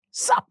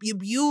Sup, you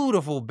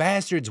beautiful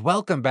bastards.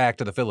 Welcome back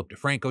to the Philip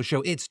DeFranco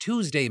Show. It's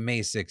Tuesday,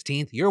 May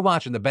 16th. You're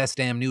watching the best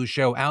damn news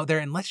show out there,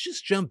 and let's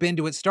just jump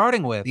into it,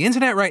 starting with the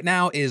internet right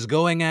now is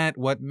going at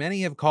what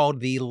many have called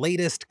the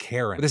latest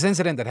Karen. With this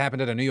incident that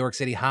happened at a New York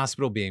City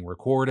hospital being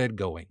recorded,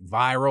 going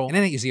viral. And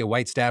in it, you see a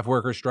white staff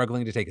worker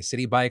struggling to take a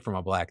city bike from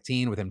a black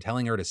teen with him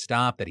telling her to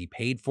stop, that he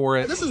paid for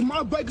it. This is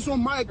my bike, it's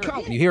on my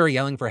account. And you hear her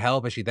yelling for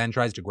help as she then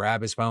tries to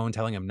grab his phone,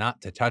 telling him not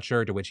to touch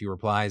her, to which he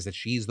replies that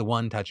she's the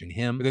one touching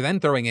him. But they're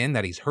then throwing in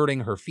that he's hurting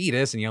her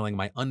fetus and yelling,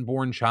 "My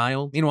unborn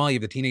child." Meanwhile, you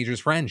have the teenager's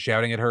friend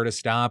shouting at her to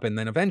stop, and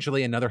then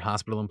eventually another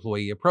hospital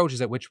employee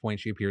approaches, at which point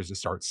she appears to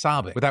start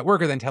sobbing, with that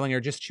worker then telling her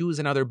just choose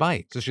another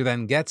bike. So she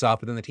then gets up,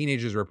 but then the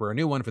teenagers rip her a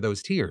new one for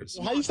those tears.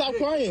 How you stop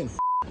crying?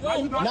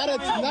 Not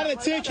a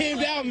tear came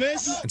down,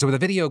 miss. And so with the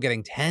video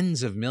getting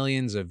tens of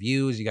millions of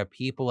views, you got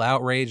people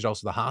outraged.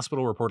 Also, the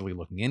hospital reportedly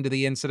looking into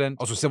the incident.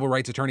 Also, civil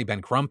rights attorney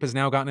Ben Crump has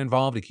now gotten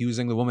involved,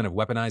 accusing the woman of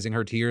weaponizing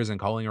her tears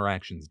and calling her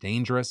actions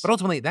dangerous. But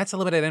ultimately, that's the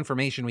limited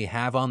information we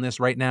have on this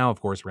right now.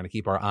 Of course, we're going to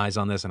keep our eyes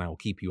on this, and I will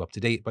keep you up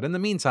to date. But in the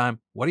meantime,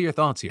 what are your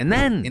thoughts here? And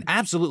then, in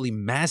absolutely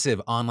massive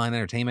online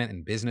entertainment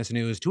and business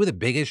news, two of the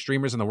biggest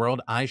streamers in the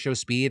world,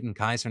 iShowSpeed and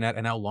Cenat,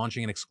 are now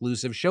launching an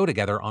exclusive show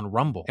together on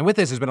Rumble. And with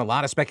this, there's been a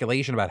lot of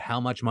speculation about how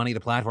much money the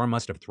platform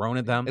must have thrown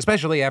at them,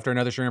 especially after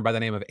another streamer by the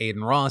name of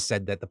Aiden Ross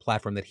said that the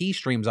platform that he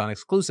streams on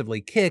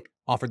exclusively, Kick,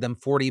 offered them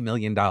 $40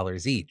 million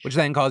each, which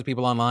then caused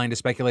people online to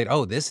speculate,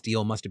 oh, this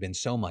deal must have been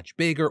so much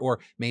bigger, or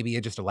maybe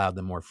it just allowed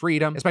them more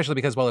freedom, especially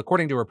because, well,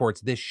 according to reports,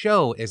 this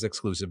show is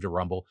exclusive to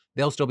Rumble.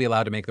 They'll still be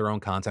allowed to make their own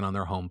content on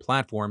their home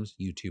platforms,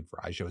 YouTube for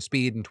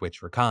iShowSpeed and Twitch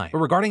for Kai. But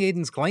regarding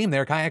Aiden's claim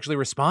there, Kai actually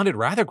responded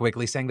rather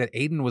quickly, saying that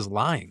Aiden was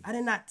lying. I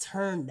did not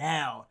turn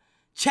down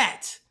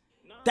chat.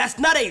 That's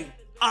not a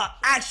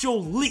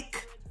actual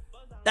leak.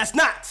 That's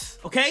not,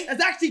 okay?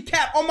 That's actually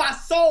cap on my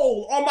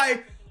soul, on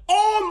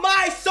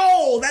my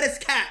soul, that is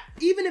cap.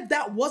 Even if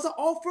that was an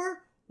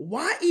offer,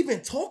 why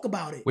even talk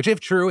about it? Which, if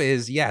true,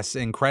 is, yes,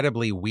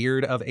 incredibly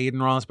weird of Aiden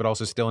Ross, but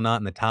also still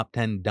not in the top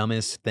 10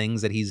 dumbest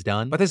things that he's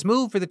done. But this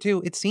move for the two,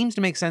 it seems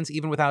to make sense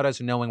even without us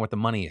knowing what the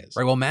money is.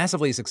 Right, well,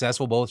 massively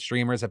successful, both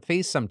streamers have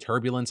faced some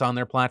turbulence on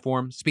their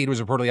platform. Speed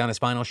was reportedly on his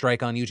final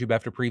strike on YouTube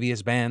after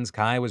previous bans.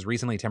 Kai was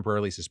recently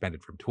temporarily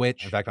suspended from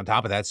Twitch. In fact, on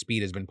top of that,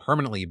 Speed has been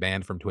permanently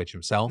banned from Twitch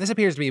himself. This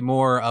appears to be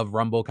more of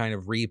Rumble kind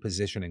of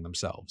repositioning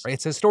themselves. Right?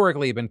 It's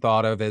historically been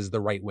thought of as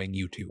the right-wing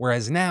YouTube,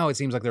 whereas now it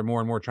seems like they're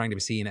more and more trying to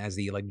be seen as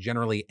the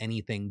generally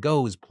anything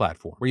goes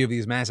platform, where you have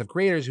these massive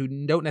creators who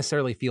don't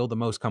necessarily feel the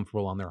most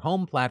comfortable on their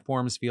home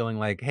platforms, feeling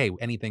like, hey,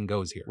 anything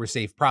goes here. We're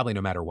safe probably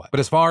no matter what. But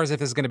as far as if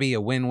this is going to be a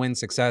win-win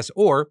success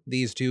or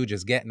these two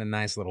just getting a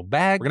nice little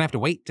bag, we're gonna have to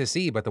wait to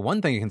see. But the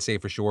one thing you can say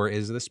for sure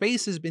is the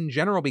space has been in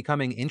general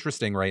becoming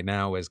interesting right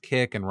now, as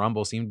Kick and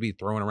Rumble seem to be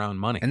throwing around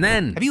money. And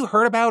then, have you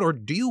heard about or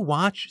do you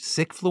watch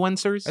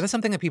Sickfluencers? That's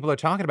something that people are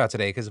talking about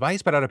today, because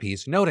Vice put out a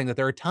piece noting that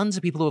there are tons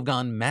of people who have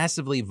gone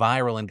massively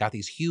viral and got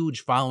these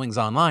huge followings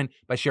online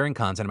by sharing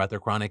content about their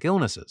chronic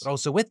illnesses. But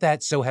also with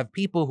that, so have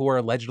people who are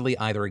allegedly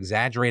either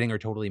exaggerating or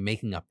totally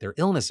making up their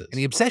illnesses. And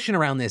the obsession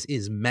around this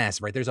is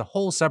mess, right? There's a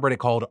whole subreddit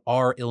called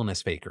R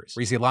Illness Fakers,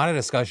 where you see a lot of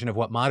discussion of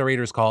what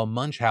moderators call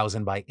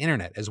Munchausen by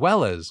internet, as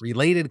well as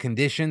related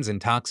conditions and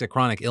toxic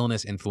chronic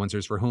illness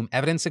influencers for whom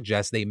evidence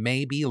suggests they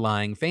may be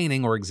lying,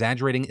 feigning, or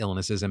exaggerating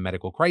illnesses and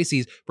medical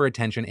crises for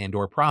attention and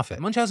or profit.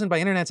 Munchausen by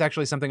internet's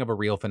actually something of a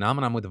real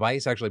phenomenon, with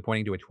Vice actually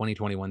pointing to a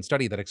 2021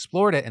 study that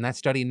explored it, and that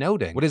study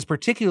noting what is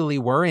particularly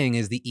worrying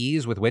is the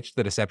ease with which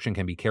the deception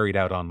can be carried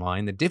out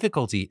online, the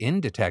difficulty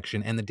in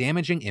detection, and the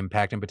damaging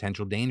impact and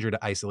potential danger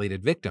to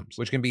isolated victims,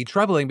 which can be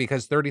troubling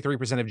because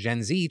 33% of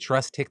Gen Z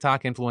trust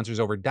TikTok influencers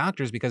over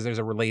doctors because there's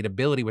a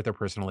relatability with their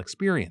personal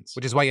experience,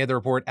 which is why you had the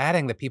report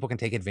adding that people can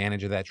take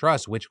advantage of that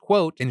trust, which,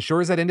 quote,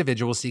 ensures that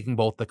individuals seeking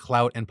both the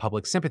clout and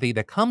public sympathy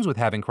that comes with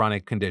having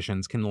chronic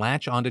conditions can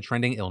latch onto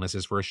trending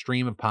illnesses for a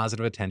stream of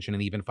positive attention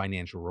and even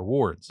financial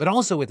rewards. But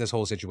also with this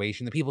whole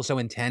situation, the people so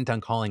intent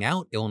on calling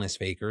out illness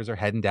fakers are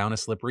heading down a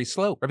slippery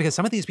slope, right? Because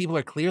some of these people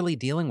are clearly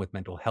dealing with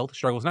mental health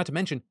struggles, not to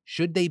mention,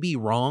 should they be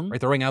wrong? Right?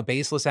 Throwing out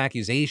baseless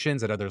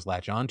accusations that others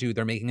latch onto,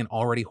 they're making an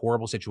already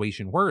horrible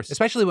situation worse,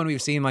 especially when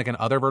we've seen, like in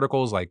other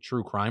verticals like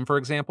true crime, for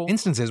example,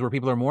 instances where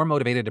people are more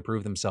motivated to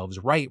prove themselves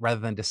right rather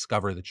than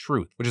discover the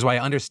truth, which is why I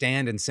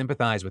understand and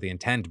sympathize with the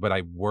intent, but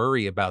I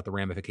worry about the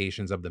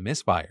ramifications of the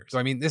misfires. So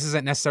I mean, this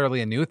isn't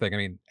necessarily a new thing. I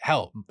mean,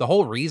 hell, the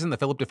whole reason the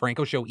Philip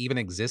DeFranco Show even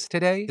exists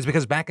today is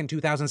because back in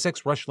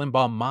 2006, Rush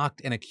Limbaugh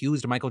mocked and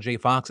accused Michael J.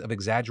 Fox of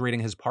exaggerating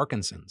his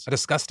Parkinson's, a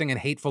disgusting and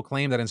hateful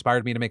claim that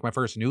inspired me to make my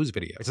first news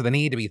video. So the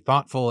need to be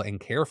thoughtful and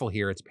careful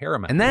here, it's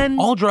paramount. And then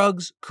all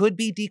drugs could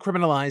be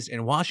decriminalized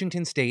in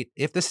Washington state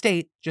if the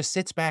state just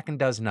sits back and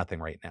does nothing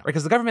right now.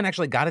 Because the government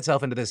actually got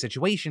itself into this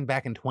situation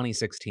back in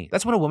 2016.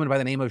 That's when a woman by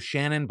the name of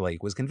Shannon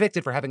Blake was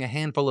convicted for having a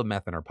handful of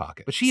meth in her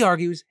pocket. But she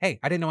argues, hey,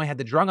 I didn't know I had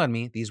the drug on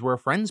me. These were a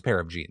friend's pair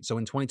of jeans. So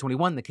in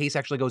 2021, the case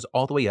actually goes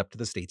all the way up to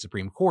the state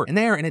Supreme Court. And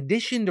there, in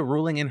addition to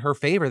ruling in her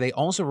favor, they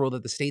also ruled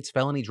that the state's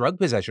felony drug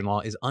possession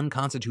law is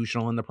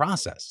unconstitutional in the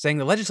process, saying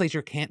the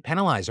legislature can't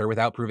penalize her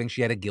without proving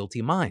she had a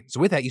guilty mind. So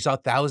with that, you saw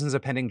thousands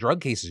of pending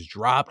drug cases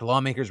dropped,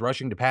 lawmakers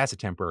rushing to pass a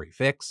temporary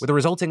fix, with the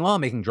resulting law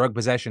making drug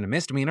possession a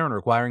misdemeanor and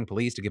requiring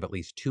police to give at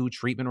least 2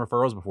 treatment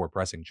referrals before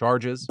pressing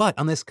charges. But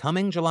on this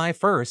coming July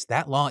 1st,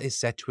 that law is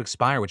set to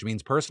expire, which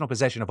means personal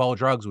possession of all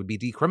drugs would be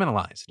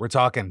decriminalized. We're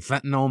talking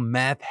fentanyl,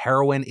 meth,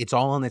 heroin, it's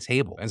all on the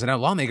table. And so now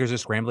lawmakers are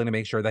scrambling to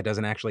make sure that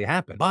doesn't actually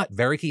happen. But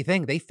very key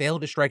thing, they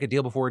failed to strike a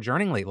deal before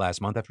adjourning late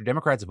last month after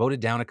Democrats voted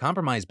down a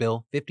compromise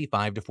bill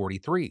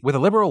 55-43, with a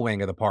liberal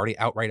wing of the party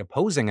outright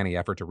opposing any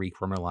effort to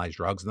recriminalize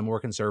drugs and the more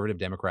conservative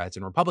Democrats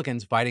and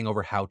Republicans fighting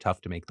over how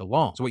tough to make the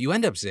law. So what you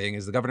end up seeing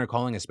is the governor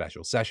calling a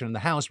special session and the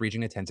House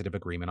reaching a tentative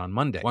agreement on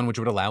Monday, one which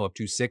would allow up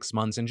to 6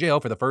 months in jail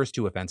for the first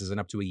 2 offenses and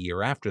up to a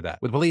year after that,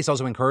 with police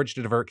also encouraged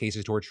to divert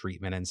cases toward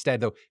treatment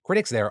instead, though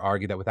critics there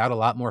argue that without a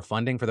lot more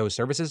funding for those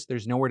services,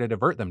 there's nowhere to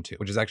divert them to,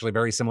 which is actually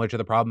very similar to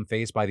the problem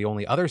faced by the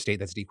only other state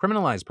that's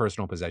decriminalized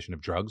personal possession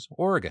of drugs,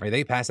 Oregon.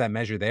 They passed that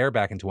measure there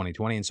back in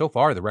 2020, and so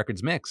far the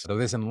record's mixed, though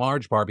this in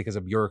large part because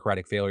of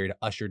bureaucratic failure to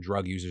usher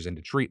drug users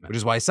into treatment, which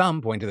is why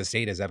some point to the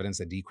state as evidence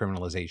that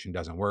decriminalization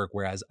doesn't work,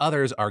 whereas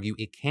others argue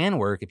it can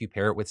work if you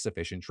pair it with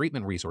sufficient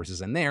treatment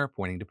resources, and they're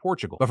pointing to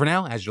Portugal. But for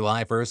now, as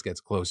July 1st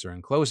gets closer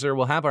and closer,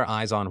 we'll have our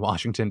eyes on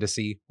Washington to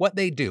see what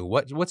they do.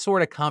 What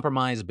sort of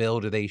compromise bill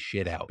do they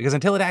shit out? Because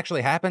until it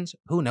actually happens,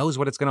 who knows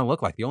what it's going to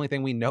look like? The only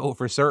thing we know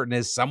for certain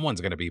is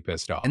someone's going to be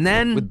pissed off. And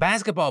then, with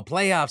basketball,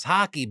 playoffs,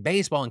 hockey,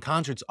 baseball, and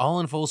concerts all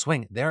in full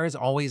swing, there is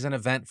always an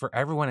event for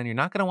everyone, and you're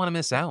not going to want to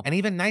miss out. And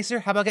even nicer,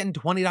 how about getting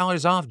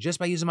 $20 off just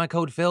by using my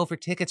code Phil for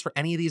tickets for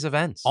any of these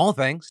events? All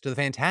thanks to the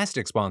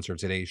fantastic sponsor of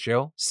today's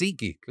show,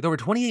 SeatGeek. With over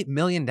 28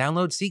 million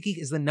downloads, SeatGeek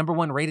is the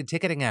 #1 rated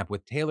ticketing app.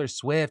 With Taylor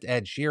Swift,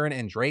 Ed Sheeran,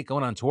 and Drake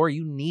going on tour,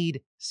 you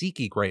need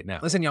SeatGeek right now.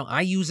 Listen, y'all,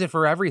 I use it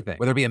for everything.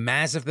 Whether it be a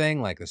massive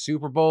thing like the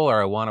Super Bowl,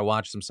 or I want to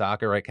watch some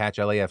soccer, right? Catch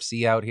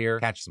LAFC out here,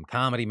 catch some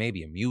comedy,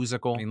 maybe a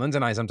musical. I mean, Lindsay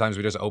and I, sometimes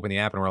we just open the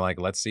app and we're like,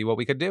 let's see what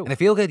we could do. And I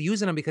feel good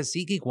using them because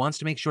SeatGeek wants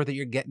to make sure that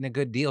you're getting a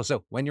good deal.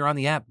 So when you're on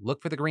the app,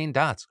 look for the green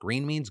dots.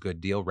 Green means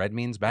good deal, red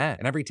means bad.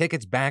 And every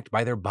ticket's backed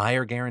by their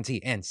buyer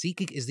guarantee. And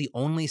SeatGeek is the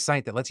only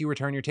site that lets you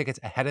return your tickets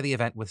ahead of the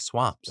event with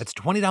swaps. That's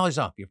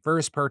 $20 off your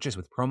first purchase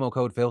with promo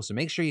code Phil. So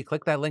make sure you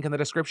click that link in the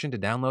description to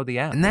download the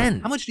app. And then,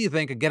 how much do you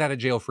think a get out of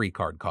jail free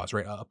card costs,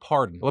 right? A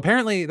pardon. Well,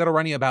 apparently that'll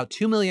run you about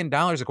 $2 million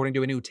according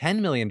to a new $10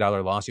 million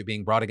lawsuit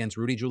being brought against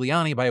Rudy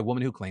Giuliani by a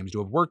woman who claims to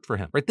have worked for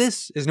him. Right,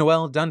 this is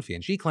Noelle Dunphy,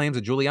 and she claims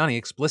that Giuliani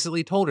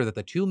explicitly told her that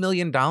the $2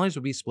 million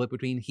would be split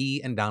between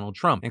he and Donald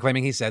Trump, and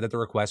claiming he said that the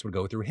request would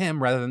go through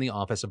him rather than the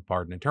Office of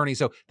Pardon Attorney,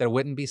 so that it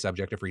wouldn't be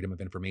subject to Freedom of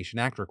Information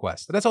Act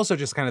requests. But that's also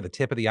just kind of the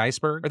tip of the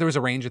iceberg. Right, there was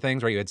a range of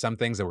things where you had some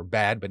things that were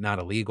bad but not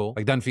illegal,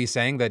 like Dunphy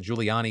saying that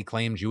Giuliani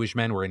claimed Jewish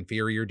men were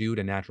inferior due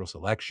to natural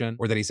selection,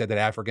 or that he said that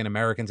African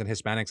Americans and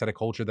Hispanics had a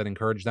culture that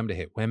encouraged them to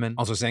hit women.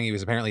 Also saying he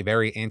was apparently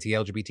very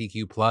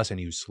anti-LGBTQ+ and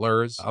used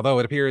slurs. Although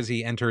it appears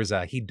he enters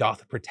he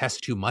doth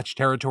protest too much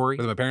territory,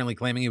 with him apparently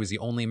claiming he was the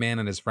only man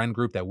in his friend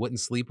group that wouldn't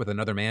sleep with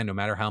another man no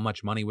matter how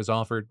much money was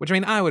offered. Which, I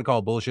mean, I would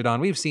call bullshit on.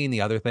 We've seen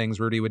the other things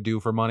Rudy would do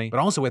for money. But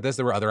also with this,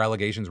 there were other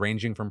allegations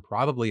ranging from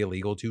probably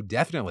illegal to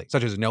definitely,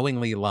 such as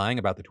knowingly lying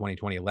about the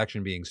 2020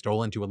 election being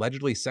stolen to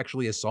allegedly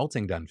sexually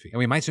assaulting Dunphy. And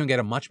we might soon get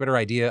a much better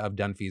idea of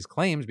Dunphy's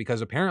claims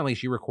because apparently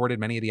she recorded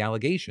many of the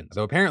allegations.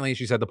 Though apparently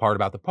she said the part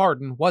about the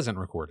pardon wasn't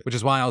recorded. Which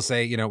is why I'll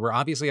say, you know, we're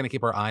obviously going to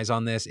keep our eyes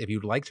on this. If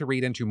you'd like to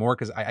read into more,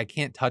 because I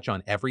can't touch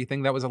on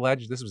everything that was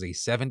alleged. This was a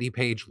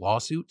 70-page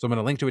lawsuit. So I'm going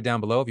to link to it down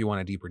below if you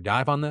want a deeper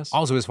dive on this.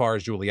 Also, as far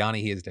as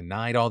Giuliani, he has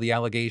denied all the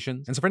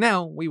allegations. And so for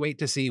now, we wait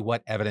to see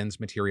what evidence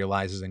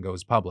materializes and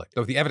goes public.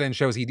 Though if the evidence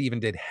shows he even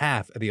did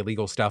half of the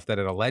illegal stuff that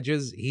it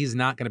alleges, he's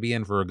not going to be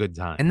in for a good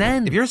time. And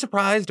then, if you're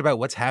surprised about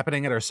what's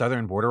happening at our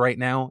southern border right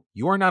now,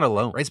 you are not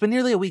alone. Right? It's been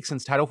nearly a week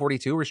since Title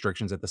 42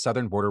 restrictions at the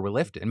southern border were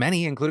lifted. And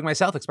many, including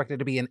myself, expected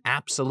to be an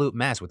absolute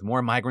mess with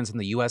more migrants than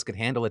the U.S. could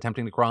handle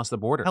attempting to cross the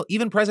border. Hell,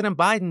 even President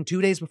Biden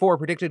 2 days before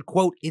predicted,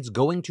 quote, it's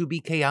going to be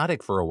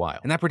chaotic for a while.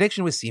 And that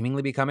prediction was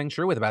seemingly becoming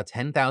true with about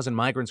 10,000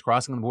 migrants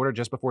crossing the border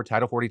just before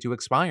Title 42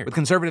 expired. With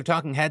conservative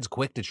talking heads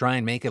quick to try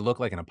and make it look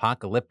like an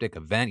apocalyptic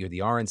event, you had the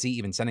RNC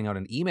even sending out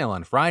an email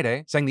on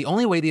Friday saying the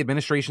only way the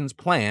administration's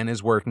plan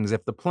is working is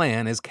if the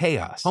plan is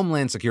chaos.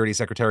 Homeland Security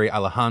Secretary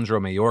Alejandro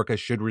Mayorkas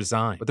should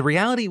resign. But the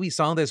reality we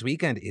saw this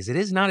weekend is it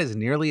is not as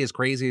nearly as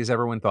crazy as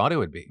everyone thought it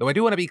would be. Though I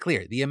do want to be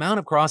clear, the amount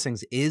of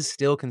crossings is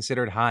still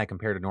considered high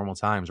compared to normal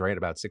times, right?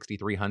 About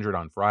 6,300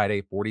 on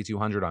Friday,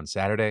 4,200 on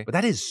Saturday. But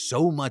that is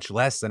so much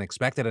less than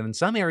expected, and in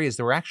some areas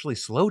there were actually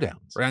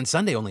slowdowns. Right, on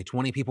Sunday, only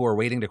 20 people were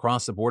waiting to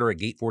cross the border at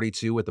Gate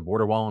 42 at the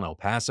border wall in El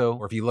Paso,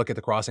 or if you look at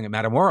the crossing at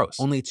Matamoros,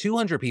 only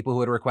 200 people who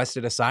had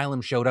requested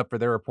asylum showed up for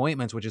their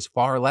appointments, which is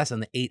far less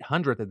than the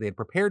 800 that they had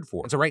prepared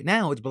for. And so right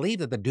now, it's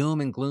believed that the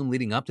doom and gloom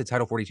leading up to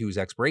Title 42's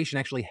expiration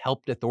actually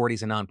helped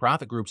authorities and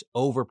nonprofit groups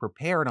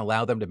over-prepare and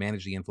allow them to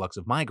manage the influx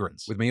of migrants.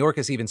 months. With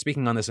Mayorkas even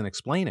speaking on this and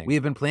explaining, "We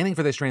have been planning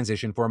for this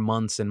transition for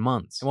months and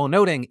months." And while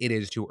noting it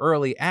is too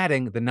early,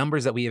 adding, "The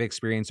numbers that we have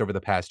experienced over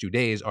the past 2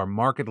 days are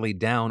markedly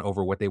down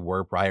over what they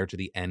were prior to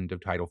the end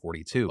of Title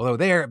 42. Although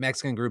there,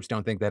 Mexican groups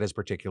don't think that is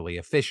particularly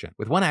efficient.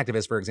 With one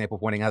activist, for example,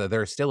 pointing out that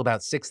there are still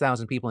about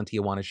 6,000 people in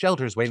Tijuana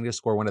shelters waiting to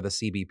score one of the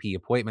CBP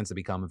appointments that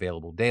become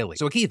available daily.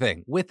 So a key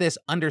thing with this,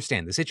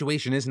 understand the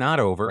situation is not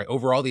over. Right?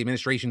 Overall, the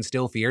administration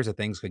still fears that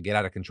things could get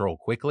out of control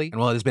quickly. And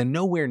while it has been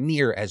nowhere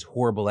near as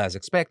horrible as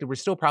expected, we're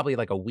still probably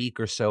like a week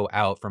or so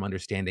out from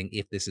understanding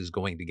if this is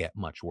going to get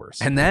much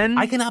worse. And then,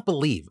 I cannot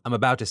believe I'm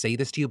about to say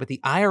this to you, but the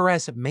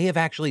IRS may have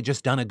actually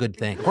just done a good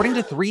thing. According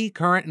to 3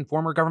 current and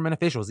former government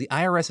officials, the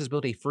IRS has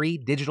built a free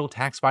digital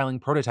tax filing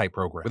prototype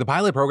program, with a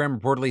pilot program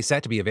reportedly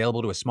set to be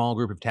available to a small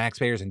group of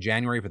taxpayers in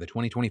January for the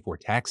 2024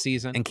 tax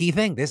season. And key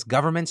thing, this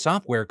government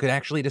software could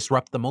actually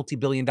disrupt the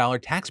multi-billion-dollar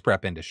tax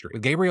prep industry,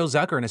 with Gabriel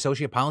Zucker, an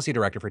associate policy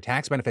director for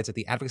tax benefits at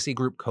the advocacy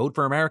group Code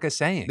for America,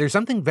 saying, "There's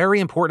something very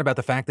important about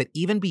the fact that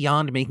even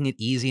beyond making it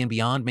easy and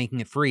beyond making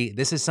it free,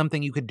 this is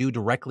something you could do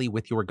directly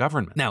with your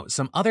government." Now,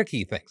 some other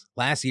key things.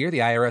 Last year,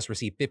 the IRS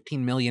received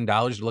 $15 million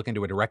to look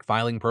into a direct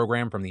filing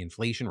program from the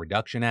Inflation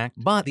Reduction Act,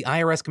 but the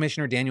IRS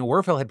Commissioner Daniel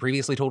Werfel had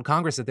previously told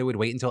Congress that they would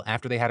wait until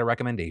after they had a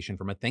recommendation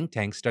from a think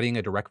tank studying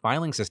a direct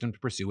filing system to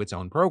pursue its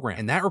own program.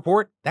 And that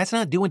report, that's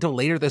not due until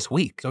later this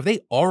week. So if they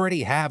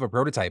already have a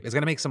prototype, it's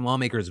going to make some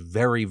lawmakers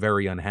very,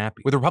 very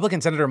unhappy. With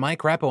Republican Senator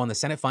Mike Crapo on the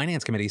Senate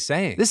Finance Committee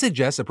saying, "This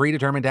suggests a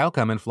predetermined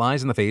outcome and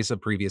flies in the face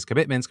of previous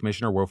commitments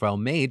Commissioner Werfel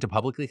made to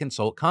publicly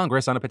consult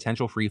Congress on a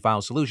potential free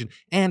file solution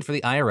and for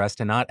the IRS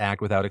to not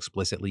act without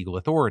explicit legal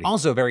authority."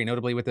 Also, very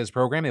notably with this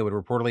program, it would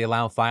reportedly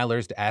allow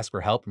filers to ask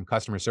for help from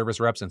customer service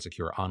reps and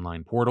secure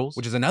online portals,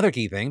 which is another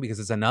key thing because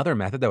it's another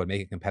method that would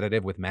make it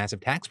competitive with massive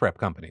tax prep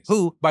companies,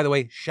 who, by the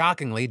way,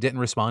 shockingly didn't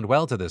respond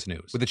well to this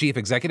news. With the chief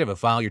executive of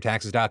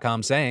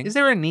FileYourTaxes.com saying, "Is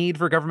there a need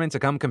for government to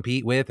come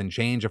compete with and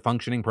change a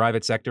functioning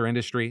private sector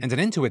industry?" And an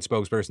Intuit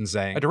spokesperson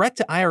saying, "A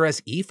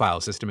direct-to-IRS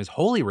e-file system is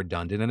wholly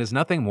redundant and is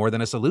nothing more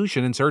than a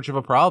solution in search of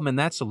a problem, and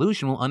that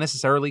solution will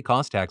unnecessarily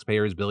cost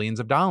taxpayers billions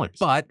of dollars."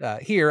 But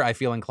here, I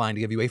feel inclined to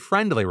give you a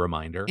friendly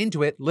reminder.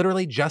 Intuit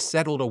literally just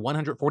settled a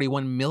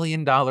 $141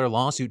 million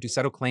lawsuit to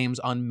settle claims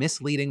on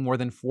misleading more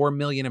than 4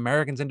 million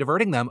Americans and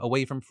diverting them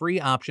away from free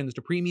options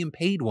to premium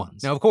paid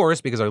ones. Now, of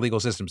course, because our legal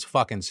system's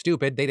fucking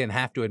stupid, they didn't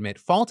have to admit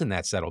fault in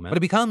that settlement, but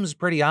it becomes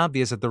pretty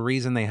obvious that the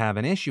reason they have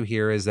an issue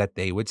here is that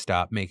they would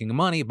stop making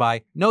money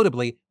by,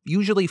 notably,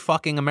 usually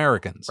fucking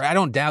Americans. I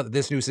don't doubt that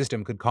this new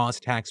system could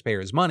cost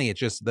taxpayers money, it's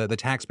just the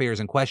taxpayers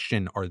in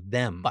question are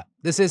them. But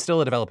this is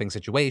still a developing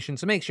situation,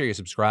 so make sure you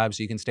subscribe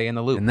so you can stay in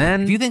the loop. And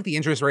then, if you think the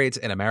interest rates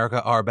in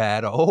America are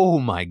bad, oh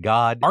my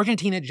god,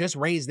 Argentina just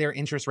raised their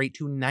interest rate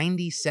to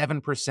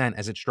 97%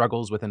 as it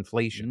struggles with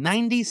inflation.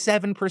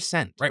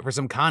 97%. Right, for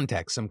some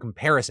context, some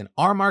comparison,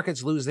 our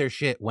markets lose their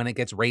shit when it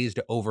gets raised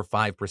to over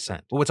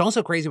 5%. But what's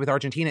also crazy with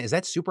Argentina is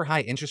that super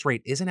high interest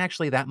rate isn't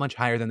actually that much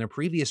higher than their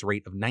previous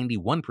rate of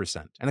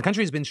 91%. And the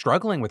country's been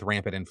struggling with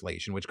rampant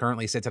inflation, which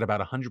currently sits at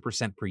about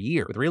 100% per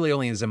year, with really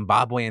only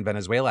Zimbabwe and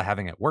Venezuela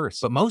having it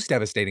worse. But most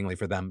devastatingly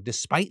for them,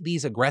 despite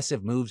these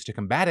aggressive moves to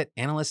combat it,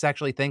 analysts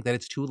actually think that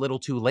it's too little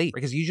too late,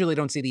 because you usually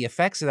don't see the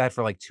effects of that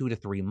for like 2 to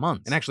 3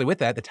 months. And actually with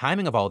that, the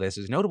timing of all this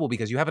is notable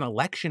because you have an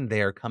election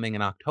there coming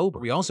in October.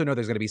 We also know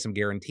there's going to be some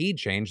guaranteed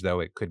change,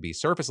 though it could be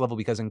surface level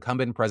because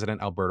incumbent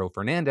President Alberto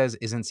Fernandez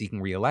isn't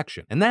seeking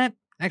re-election. And that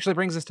actually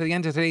brings us to the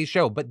end of today's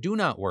show, but do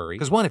not worry,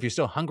 because 1, if you're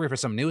still hungry for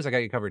some news, I got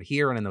you covered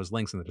here and in those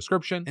links in the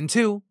description, and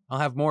 2, I'll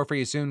have more for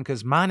you soon,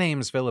 because my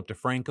name's Philip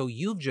DeFranco,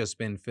 you've just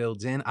been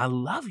filled in, I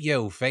love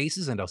yo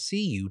faces, and I'll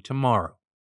see you tomorrow.